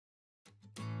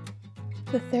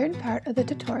The third part of the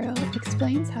tutorial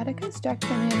explains how to construct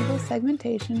the mandible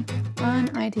segmentation on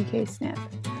ITK Snap.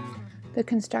 The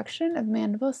construction of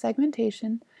mandible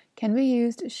segmentation can be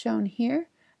used as shown here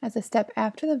as a step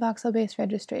after the voxel base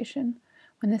registration,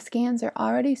 when the scans are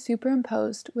already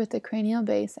superimposed with the cranial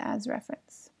base as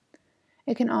reference.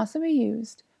 It can also be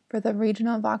used for the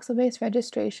regional voxel base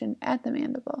registration at the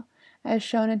mandible, as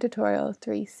shown in tutorial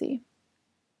 3C.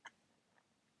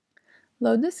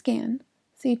 Load the scan,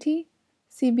 CT,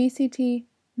 CBCT,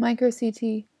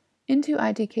 micro-CT, into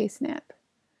ITK Snap.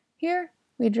 Here,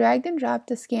 we dragged and dropped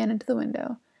the scan into the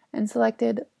window and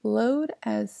selected Load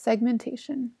as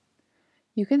Segmentation.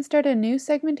 You can start a new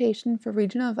segmentation for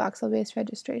regional voxel base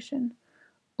registration,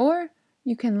 or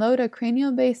you can load a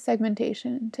cranial base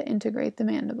segmentation to integrate the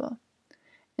mandible.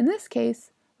 In this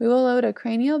case, we will load a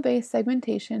cranial base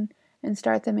segmentation and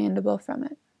start the mandible from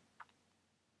it.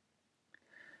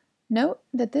 Note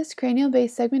that this cranial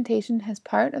base segmentation has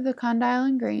part of the condyle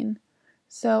in green,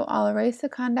 so I'll erase the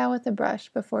condyle with a brush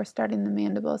before starting the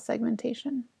mandible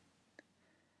segmentation.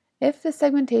 If the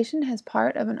segmentation has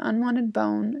part of an unwanted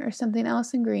bone or something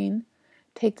else in green,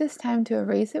 take this time to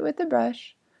erase it with the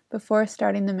brush before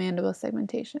starting the mandible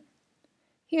segmentation.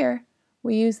 Here,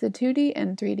 we use the 2D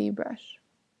and 3D brush.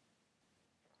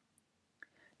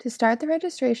 To start the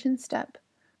registration step,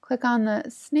 click on the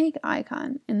snake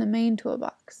icon in the main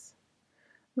toolbox.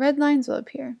 Red lines will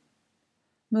appear.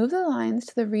 Move the lines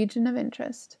to the region of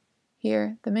interest,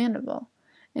 here the mandible,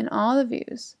 in all the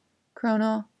views,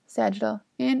 coronal, sagittal,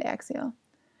 and axial,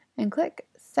 and click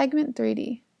Segment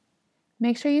 3D.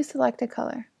 Make sure you select a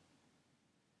color.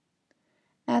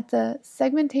 At the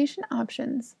Segmentation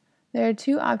options, there are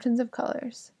two options of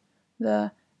colors: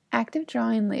 the Active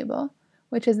Drawing label,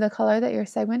 which is the color that your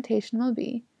segmentation will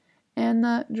be, and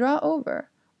the Draw Over,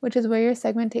 which is where your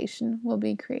segmentation will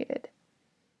be created.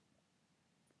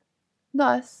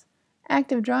 Thus,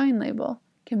 Active Drawing label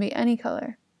can be any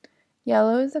color.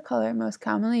 Yellow is the color most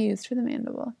commonly used for the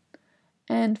mandible.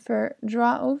 And for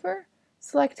Draw Over,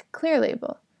 select Clear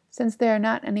label, since there are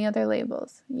not any other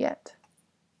labels yet.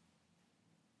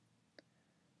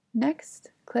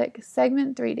 Next, click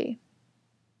Segment 3D.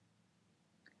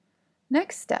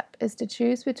 Next step is to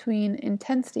choose between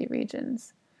Intensity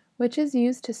regions, which is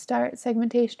used to start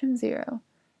segmentation from 0,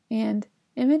 and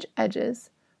Image Edges,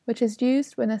 which is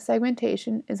used when the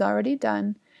segmentation is already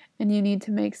done and you need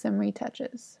to make some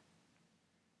retouches.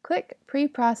 Click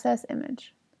Pre-Process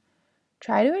Image.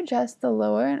 Try to adjust the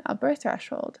lower and upper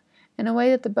threshold in a way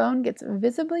that the bone gets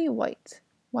visibly white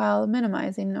while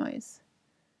minimizing noise.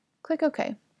 Click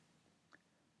OK.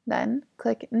 Then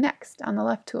click Next on the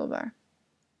left toolbar.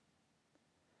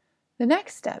 The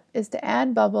next step is to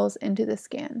add bubbles into the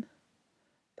scan.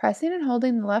 Pressing and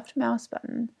holding the left mouse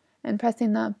button and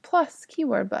pressing the plus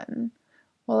keyword button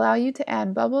will allow you to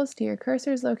add bubbles to your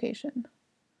cursor's location.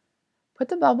 Put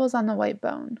the bubbles on the white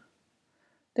bone.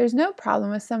 There's no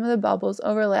problem with some of the bubbles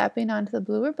overlapping onto the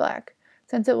blue or black,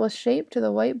 since it will shape to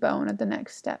the white bone at the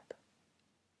next step.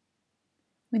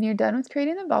 When you're done with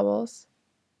creating the bubbles,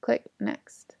 click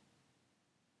Next.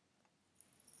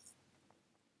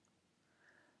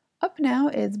 Up now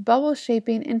is bubble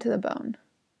shaping into the bone.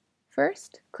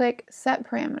 First, click Set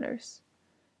Parameters.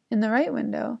 In the right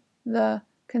window, the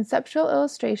Conceptual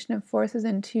Illustration of Forces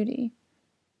in 2D.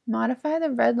 Modify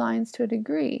the red lines to a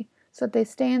degree so that they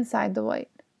stay inside the white.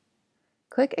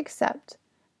 Click Accept,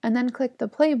 and then click the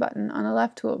Play button on the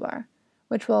left toolbar,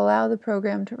 which will allow the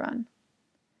program to run.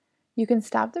 You can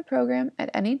stop the program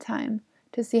at any time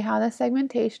to see how the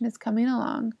segmentation is coming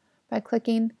along by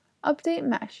clicking Update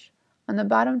Mesh on the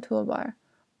bottom toolbar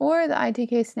or the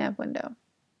ITK Snap window.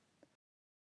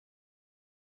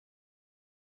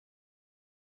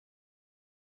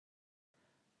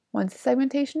 Once the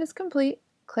segmentation is complete,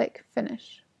 click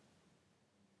Finish.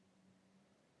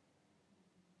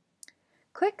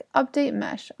 Click Update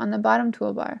Mesh on the bottom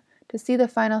toolbar to see the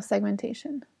final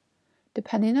segmentation.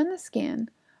 Depending on the scan,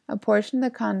 a portion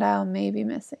of the condyle may be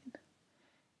missing.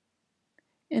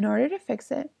 In order to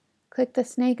fix it, click the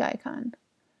snake icon,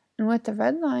 and with the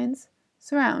red lines,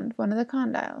 surround one of the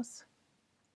condyles.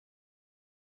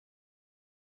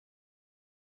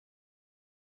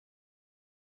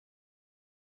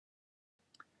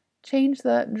 Change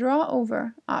the Draw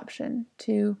Over option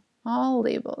to All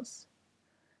Labels.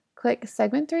 Click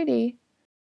Segment 3D,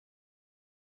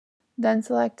 then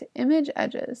select Image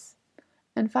Edges,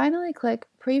 and finally click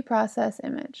Pre-Process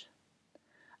Image.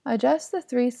 Adjust the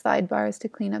 3 slide bars to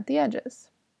clean up the edges.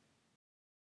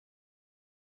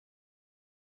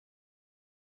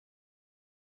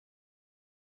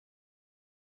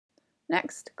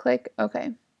 Next, click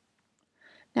OK.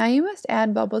 Now you must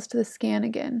add bubbles to the scan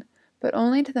again, but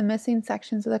only to the missing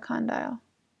sections of the condyle.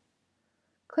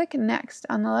 Click Next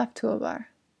on the left toolbar.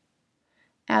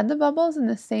 Add the bubbles in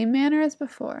the same manner as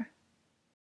before.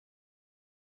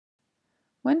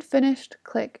 When finished,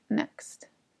 click Next.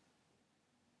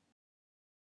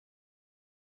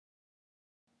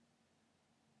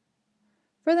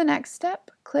 For the next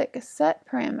step, click Set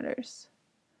Parameters.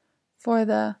 For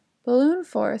the balloon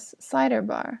force slider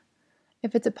bar,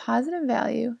 if it's a positive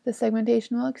value, the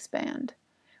segmentation will expand,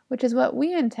 which is what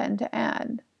we intend to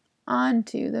add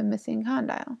onto the missing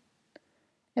condyle.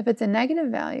 If it's a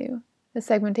negative value, the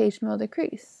segmentation will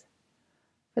decrease.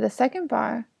 For the second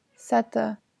bar, set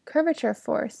the curvature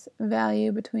force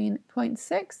value between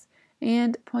 0.6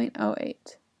 and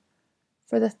 0.08.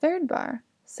 For the third bar,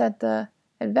 set the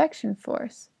advection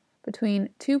force between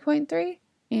 2.3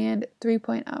 and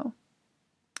 3.0.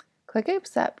 Click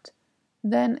Accept,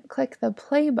 then click the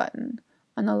Play button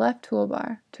on the left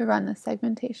toolbar to run the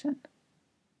segmentation.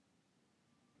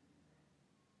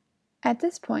 At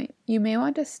this point, you may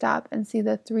want to stop and see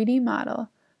the 3D model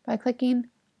by clicking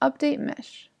Update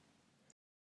Mesh.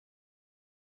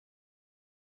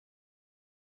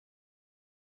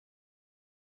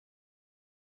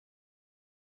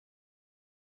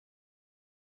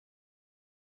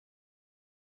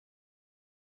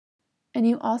 And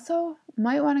you also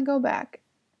might want to go back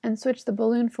and switch the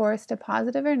balloon force to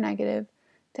positive or negative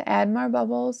to add more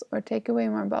bubbles or take away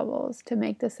more bubbles to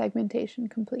make the segmentation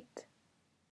complete.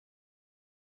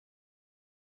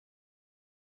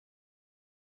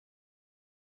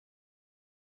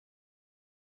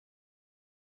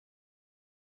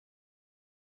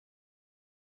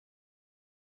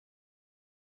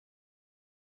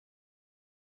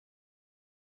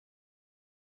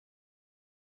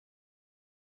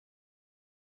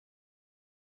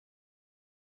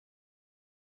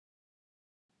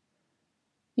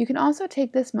 You can also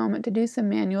take this moment to do some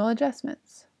manual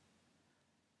adjustments.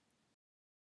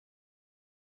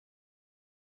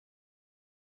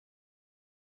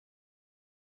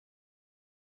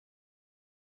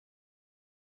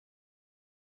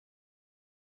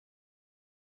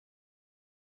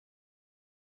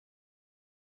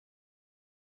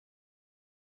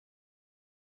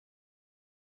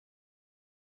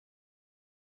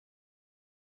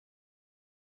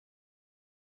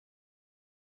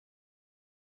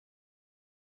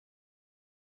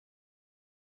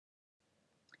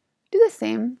 Do the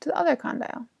same to the other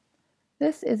condyle.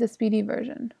 This is a speedy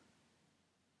version.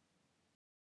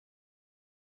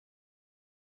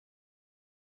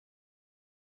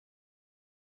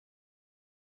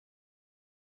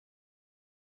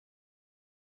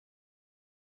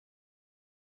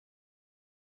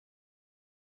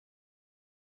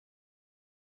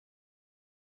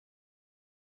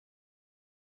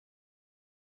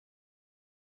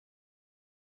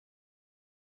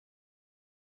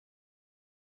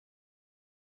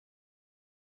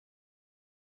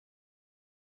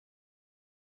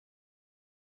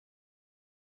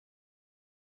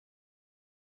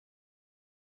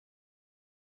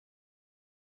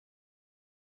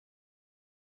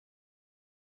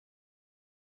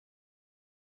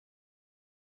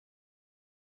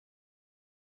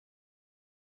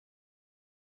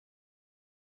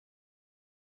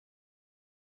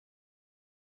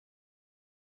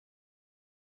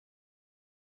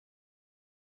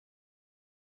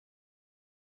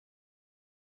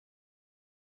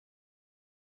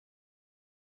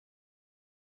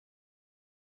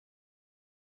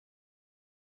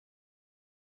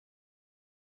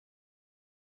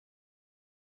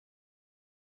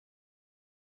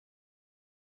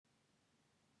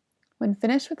 When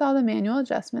finished with all the manual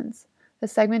adjustments, the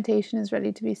segmentation is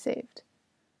ready to be saved.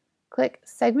 Click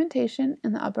Segmentation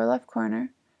in the upper left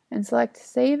corner and select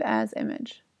Save as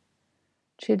Image.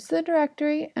 Choose the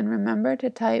directory and remember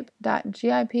to type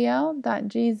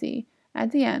 .gipl.gz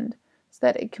at the end so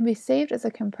that it can be saved as a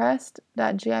compressed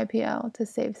 .gipl to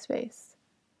save space.